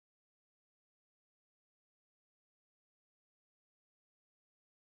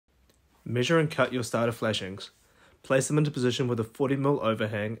Measure and cut your starter flashings. Place them into position with a 40mm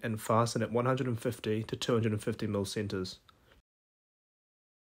overhang and fasten at 150 to 250mm centres.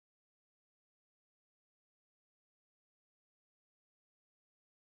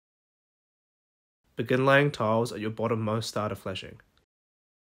 Begin laying tiles at your bottommost starter flashing.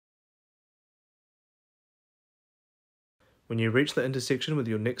 When you reach the intersection with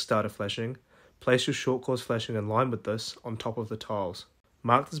your next starter flashing, place your short course flashing in line with this on top of the tiles.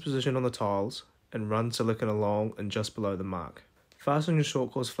 Mark this position on the tiles and run silicone along and just below the mark. Fasten your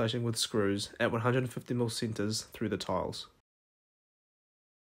short course flashing with screws at 150mm centres through the tiles.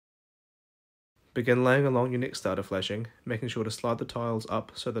 Begin laying along your next starter flashing, making sure to slide the tiles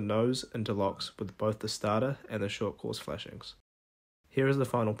up so the nose interlocks with both the starter and the short course flashings. Here is the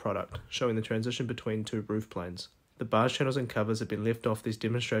final product, showing the transition between two roof planes. The barge channels and covers have been left off these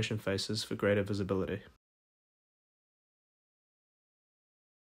demonstration faces for greater visibility.